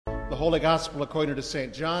Holy Gospel according to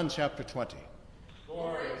St. John, chapter 20.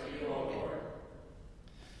 Glory to you, O Lord.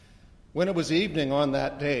 When it was evening on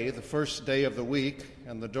that day, the first day of the week,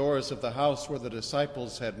 and the doors of the house where the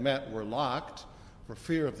disciples had met were locked for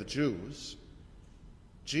fear of the Jews,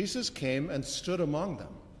 Jesus came and stood among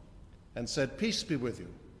them and said, "Peace be with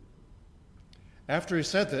you." After he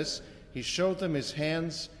said this, he showed them his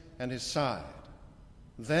hands and his side.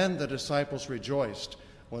 Then the disciples rejoiced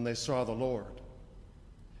when they saw the Lord.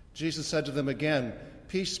 Jesus said to them again,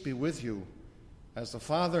 "Peace be with you. As the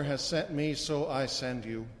Father has sent me, so I send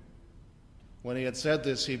you." When he had said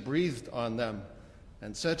this, he breathed on them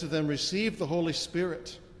and said to them, "Receive the Holy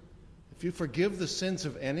Spirit. If you forgive the sins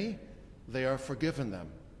of any, they are forgiven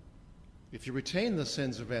them. If you retain the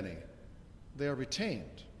sins of any, they are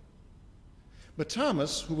retained." But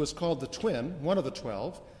Thomas, who was called the twin, one of the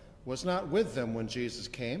 12, was not with them when Jesus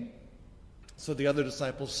came. So the other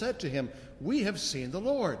disciples said to him, "We have seen the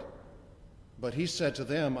Lord." But he said to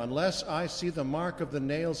them, "Unless I see the mark of the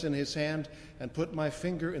nails in his hand, and put my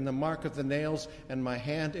finger in the mark of the nails, and my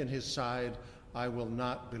hand in his side, I will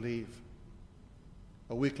not believe."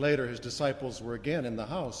 A week later, his disciples were again in the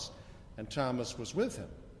house, and Thomas was with him.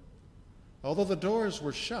 Although the doors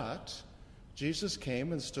were shut, Jesus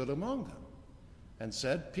came and stood among them and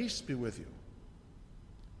said, "Peace be with you."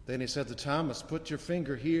 Then he said to Thomas, "Put your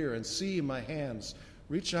finger here and see my hands.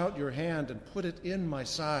 Reach out your hand and put it in my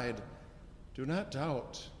side. Do not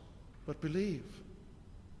doubt, but believe."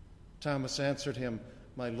 Thomas answered him,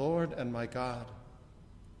 "My Lord and my God."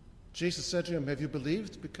 Jesus said to him, "Have you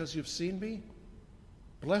believed because you've seen me?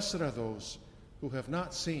 Blessed are those who have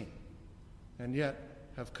not seen and yet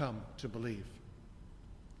have come to believe."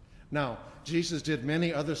 Now, Jesus did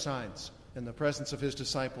many other signs in the presence of his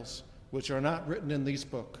disciples, which are not written in this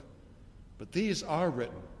book. But these are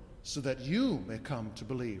written so that you may come to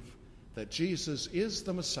believe that Jesus is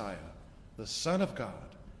the Messiah, the Son of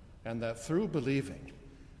God, and that through believing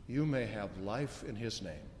you may have life in his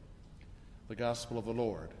name. The Gospel of the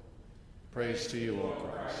Lord. Praise to you, O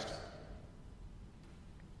Christ.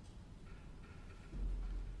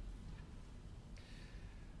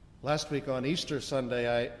 Last week on Easter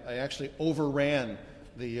Sunday, I actually overran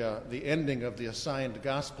the ending of the assigned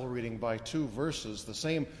gospel reading by 2 verses, the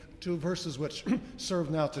same 2 verses which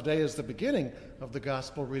serve now today as the beginning of the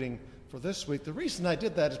gospel reading for this week. The reason I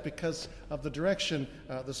did that is because of the direction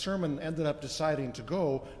the sermon ended up deciding to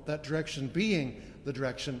go, that direction being the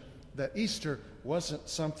direction that Easter wasn't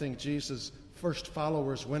something Jesus' first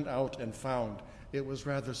followers went out and found. It was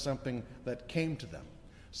rather something that came to them,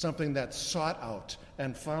 something that sought out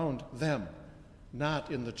and found them,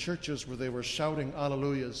 not in the churches where they were shouting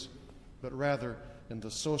alleluias, but rather in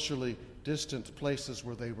the socially distant places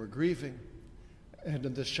where they were grieving, and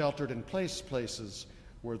in the sheltered-in-place places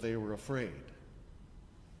where they were afraid.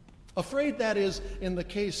 Afraid, that is, in the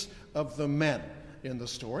case of the men in the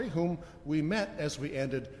story, whom we met as we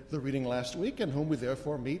ended the reading last week, and whom we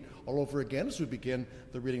therefore meet all over again as we begin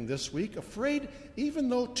the reading this week. Afraid, even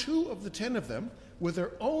though 2 of the 10 of them, with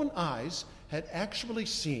their own eyes, had actually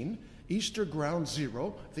seen Easter ground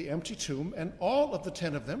zero, the empty tomb, and all of the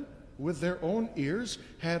 10 of them, with their own ears,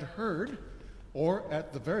 had heard, or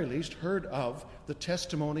at the very least heard of, the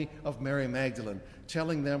testimony of Mary Magdalene,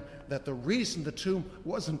 telling them that the reason the tomb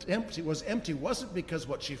was empty wasn't because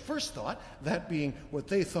what she first thought, that being what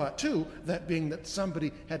they thought too, that being that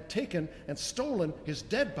somebody had taken and stolen his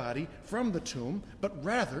dead body from the tomb, but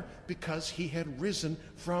rather because he had risen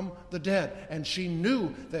from the dead. And she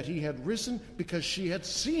knew that he had risen because she had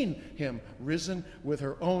seen him risen with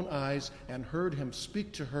her own eyes and heard him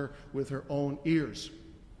speak to her with her own ears.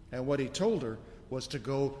 And what he told her was to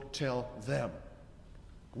go tell them,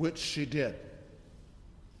 which she did,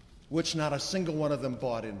 which not a single one of them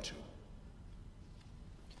bought into.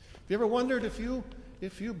 Have you ever wondered if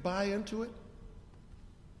you buy into it?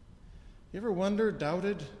 You ever wondered,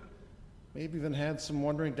 doubted, maybe even had some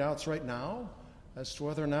wondering doubts right now as to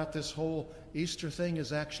whether or not this whole Easter thing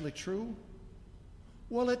is actually true?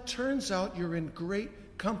 Well, it turns out you're in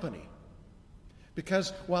great company.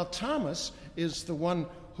 Because while Thomas is the one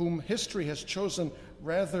whom history has chosen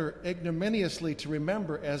rather ignominiously to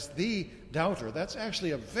remember as the doubter, that's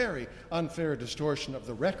actually a very unfair distortion of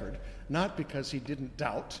the record, not because he didn't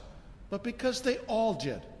doubt, but because they all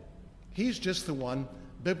did. He's just the one,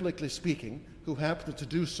 biblically speaking, who happened to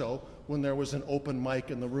do so when there was an open mic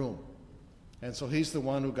in the room. And so he's the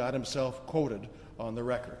one who got himself quoted on the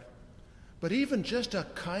record. But even just a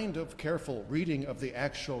kind of careful reading of the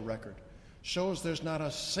actual record shows there's not a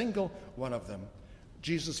single one of them,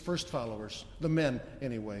 Jesus' first followers, the men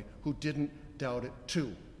anyway, who didn't doubt it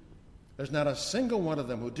too. There's not a single one of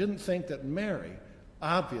them who didn't think that Mary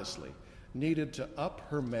obviously needed to up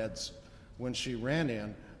her meds when she ran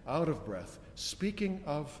in, out of breath, speaking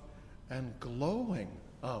of and glowing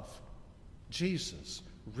of Jesus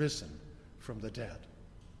risen from the dead.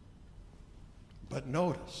 But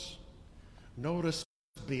notice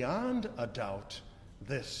beyond a doubt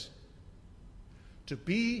this: to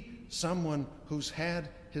be someone who's had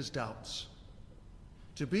his doubts,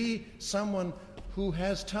 to be someone who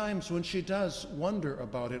has times when she does wonder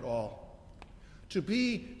about it all, to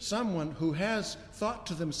be someone who has thought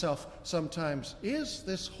to themselves sometimes, is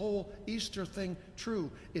this whole Easter thing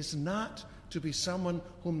true? Is not to be someone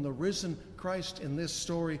whom the risen Christ in this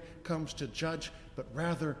story comes to judge, but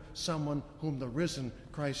rather someone whom the risen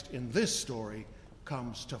Christ in this story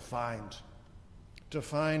comes to find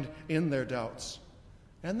in their doubts,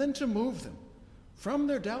 and then to move them from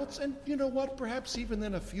their doubts, and you know what, perhaps even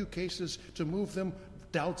in a few cases to move them,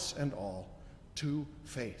 doubts and all, to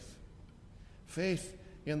faith. Faith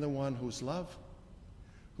in the one whose love,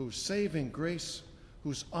 whose saving grace,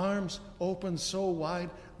 whose arms open so wide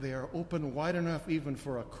they are open wide enough even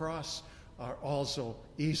for a cross, are also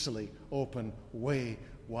easily open way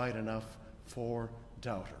wide enough for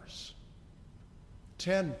doubters.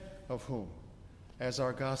 10 of whom, as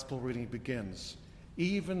our gospel reading begins,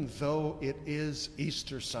 even though it is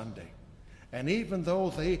Easter Sunday, and even though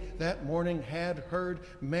they that morning had heard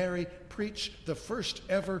Mary preach the first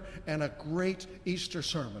ever and a great Easter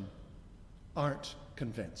sermon, aren't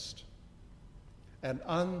convinced. And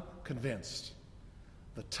unconvinced,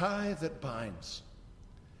 the tie that binds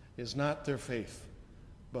is not their faith,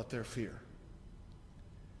 but their fear.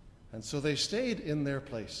 And so they stayed in their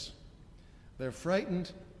place, their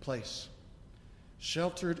frightened place,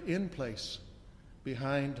 sheltered in place,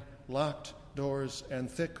 behind locked doors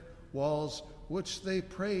and thick walls, which they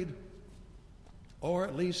prayed, or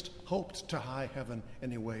at least hoped to high heaven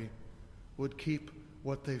anyway, would keep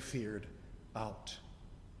what they feared out.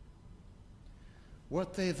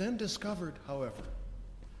 What they then discovered, however,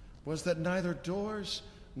 was that neither doors,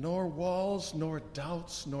 nor walls, nor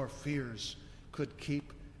doubts, nor fears could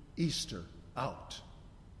keep Easter out.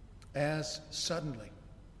 As suddenly,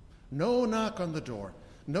 no knock on the door,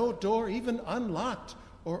 no door even unlocked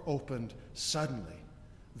or opened, suddenly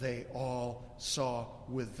they all saw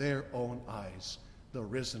with their own eyes the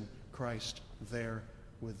risen Christ there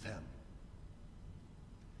with them.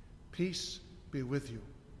 "Peace be with you,"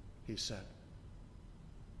 he said.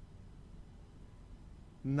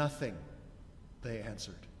 "Nothing," they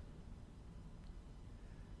answered.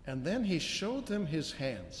 And then he showed them his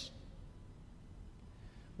hands,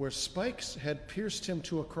 where spikes had pierced him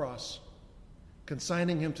to a cross,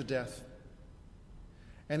 consigning him to death.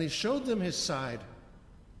 And he showed them his side,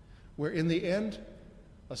 where in the end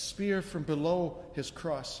a spear from below his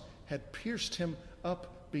cross had pierced him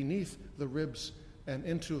up beneath the ribs and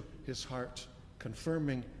into his heart,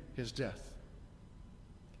 confirming his death.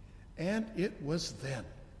 And it was then.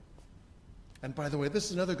 And by the way, this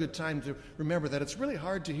is another good time to remember that it's really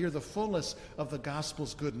hard to hear the fullness of the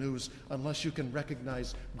gospel's good news unless you can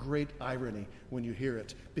recognize great irony when you hear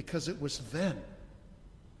it. Because it was then,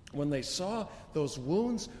 when they saw those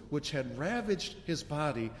wounds which had ravaged his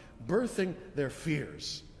body, birthing their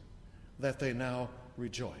fears, that they now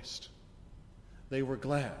rejoiced. They were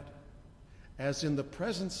glad, as in the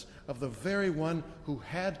presence of the very one who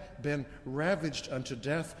had been ravaged unto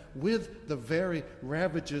death with the very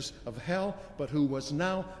ravages of hell, but who was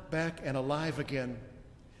now back and alive again.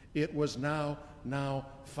 It was now,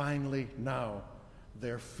 finally now,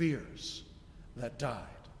 their fears that died.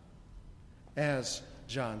 As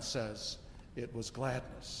John says, it was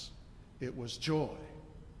gladness, it was joy,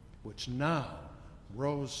 which now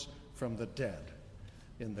rose from the dead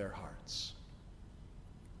in their hearts.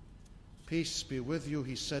 "Peace be with you,"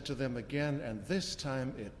 he said to them again, and this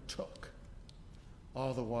time it took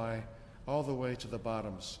all the way to the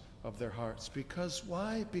bottoms of their hearts. Because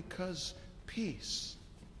why? Because peace,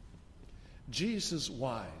 Jesus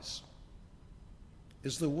wise,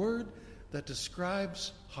 is the word that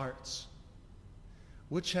describes hearts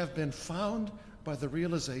which have been found by the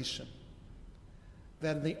realization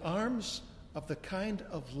that in the arms of the kind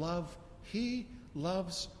of love he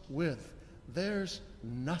loves with, there's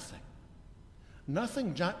nothing,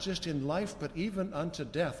 not just in life, but even unto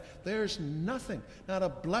death. There's nothing, not a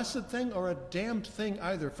blessed thing or a damned thing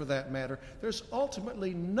either for that matter. There's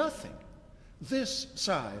ultimately nothing this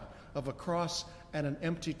side of a cross and an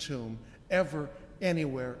empty tomb ever,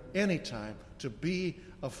 anywhere, anytime to be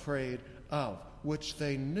afraid of, which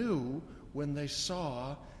they knew when they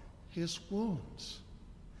saw his wounds.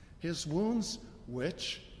 His wounds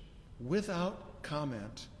which, without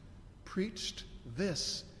comment, preached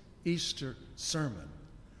this Easter sermon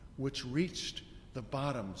which reached the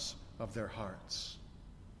bottoms of their hearts.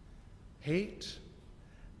 Hate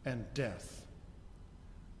and death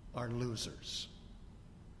are losers.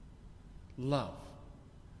 Love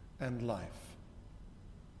and life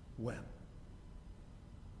win.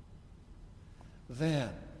 Then,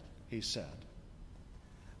 he said,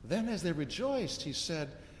 then as they rejoiced, he said,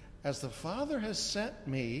 as the Father has sent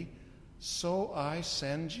me, so I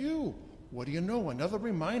send you. What do you know? Another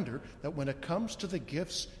reminder that when it comes to the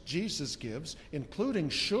gifts Jesus gives, including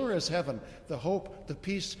sure as heaven, the hope, the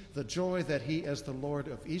peace, the joy that he as the Lord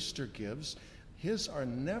of Easter gives, his are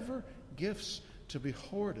never gifts to be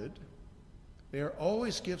hoarded. They are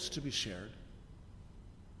always gifts to be shared.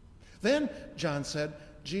 Then, John said,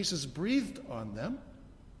 Jesus breathed on them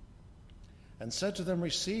and said to them,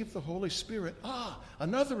 receive the Holy Spirit.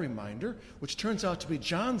 Another reminder, which turns out to be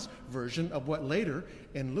John's version of what later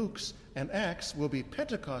in Luke's and Acts will be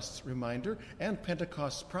Pentecost's reminder and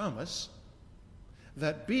Pentecost's promise,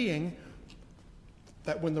 that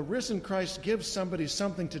when the risen Christ gives somebody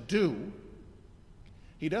something to do,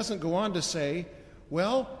 he doesn't go on to say,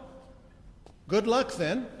 well, good luck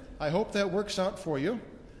then. I hope that works out for you.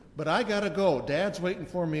 But I got to go. Dad's waiting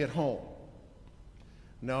for me at home.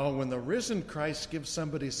 No, when the risen Christ gives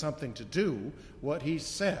somebody something to do, what he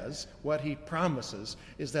says, what he promises,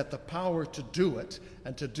 is that the power to do it,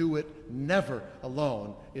 and to do it never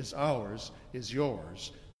alone, is ours, is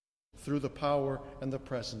yours, through the power and the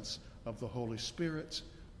presence of the Holy Spirit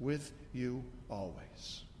with you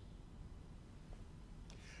always.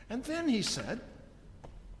 And then he said,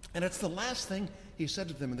 and it's the last thing he said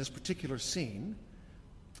to them in this particular scene,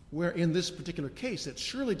 where in this particular case it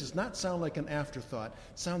surely does not sound like an afterthought.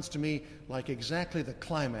 It sounds to me like exactly the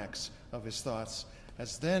climax of his thoughts.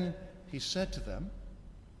 As then he said to them,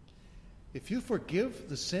 if you forgive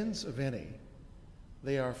the sins of any,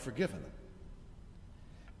 they are forgiven.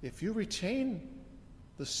 If you retain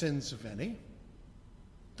the sins of any,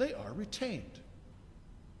 they are retained.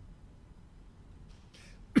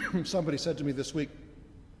 Somebody said to me this week,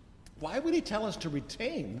 why would he tell us to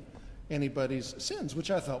retain anybody's sins? Which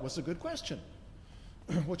I thought was a good question,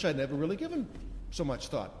 which I'd never really given so much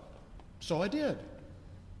thought. So I did.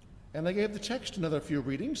 And I gave the text another few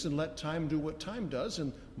readings and let time do what time does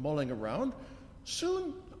in mulling around.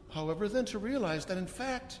 Soon, however, then to realize that in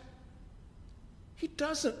fact, he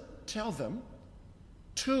doesn't tell them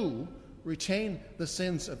to retain the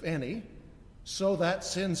sins of any so that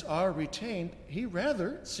sins are retained. He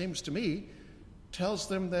rather, it seems to me, tells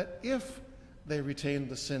them that if they retain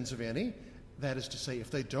the sins of any, that is to say,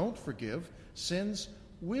 if they don't forgive, sins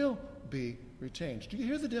will be retained. Do you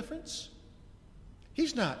hear the difference?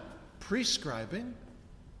 He's not prescribing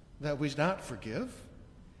that we not forgive.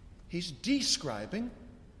 He's describing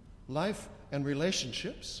life and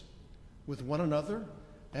relationships with one another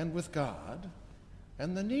and with God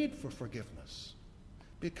and the need for forgiveness.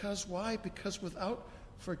 Because why? Because without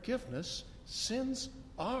forgiveness, sins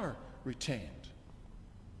are retained.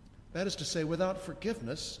 That is to say, without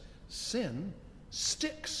forgiveness, sin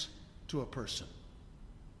sticks to a person.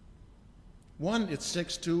 One it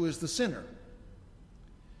sticks to is the sinner,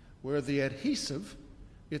 where the adhesive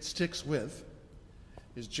it sticks with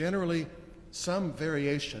is generally some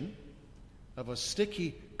variation of a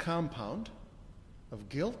sticky compound of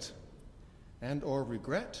guilt and or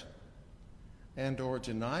regret and or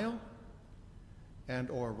denial and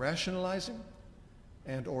or rationalizing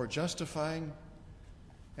and or justifying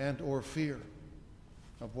and or fear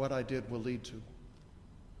of what I did will lead to.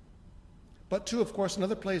 But too, of course,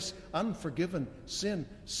 another place unforgiven sin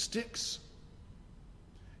sticks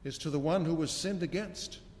is to the one who was sinned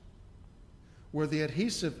against, where the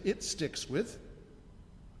adhesive it sticks with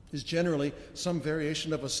is generally some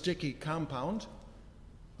variation of a sticky compound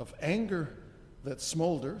of anger that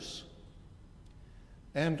smolders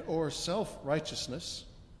and or self-righteousness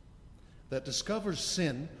that discovers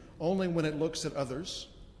sin only when it looks at others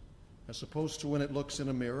as opposed to when it looks in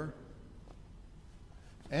a mirror,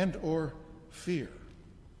 and or fear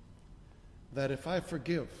that if I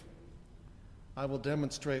forgive, I will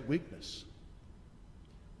demonstrate weakness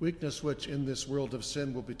which in this world of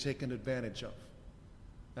sin will be taken advantage of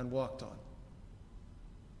and walked on.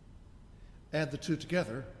 Add the two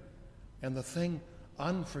together, and the thing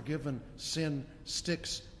unforgiven sin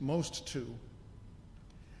sticks most to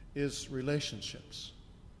is relationships,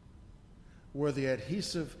 where the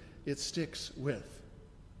adhesive it sticks with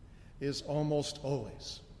is almost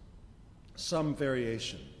always some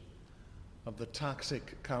variation of the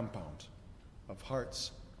toxic compound of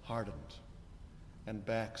hearts hardened and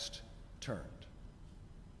backs turned.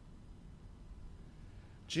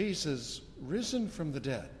 Jesus, risen from the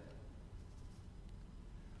dead,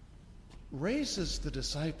 raises the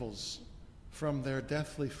disciples from their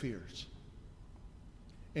deathly fears,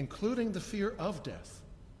 including the fear of death,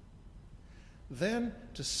 then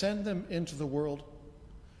to send them into the world,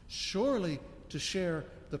 surely to share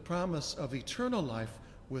the promise of eternal life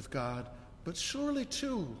with God, but surely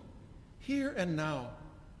too, here and now,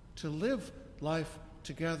 to live life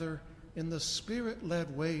together in the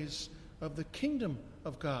Spirit-led ways of the kingdom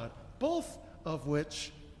of God, both of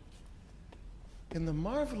which, in the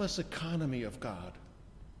marvelous economy of God,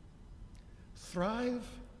 thrive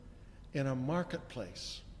in a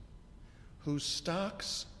marketplace whose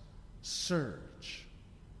stocks surge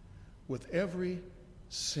with every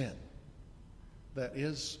sin that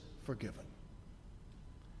is forgiven,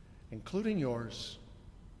 including yours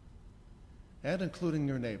and including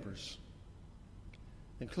your neighbors,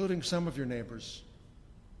 including some of your neighbors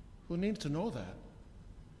who need to know that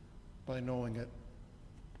by knowing it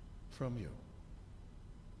from you.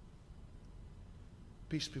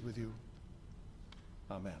 Peace be with you.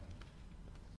 Amen.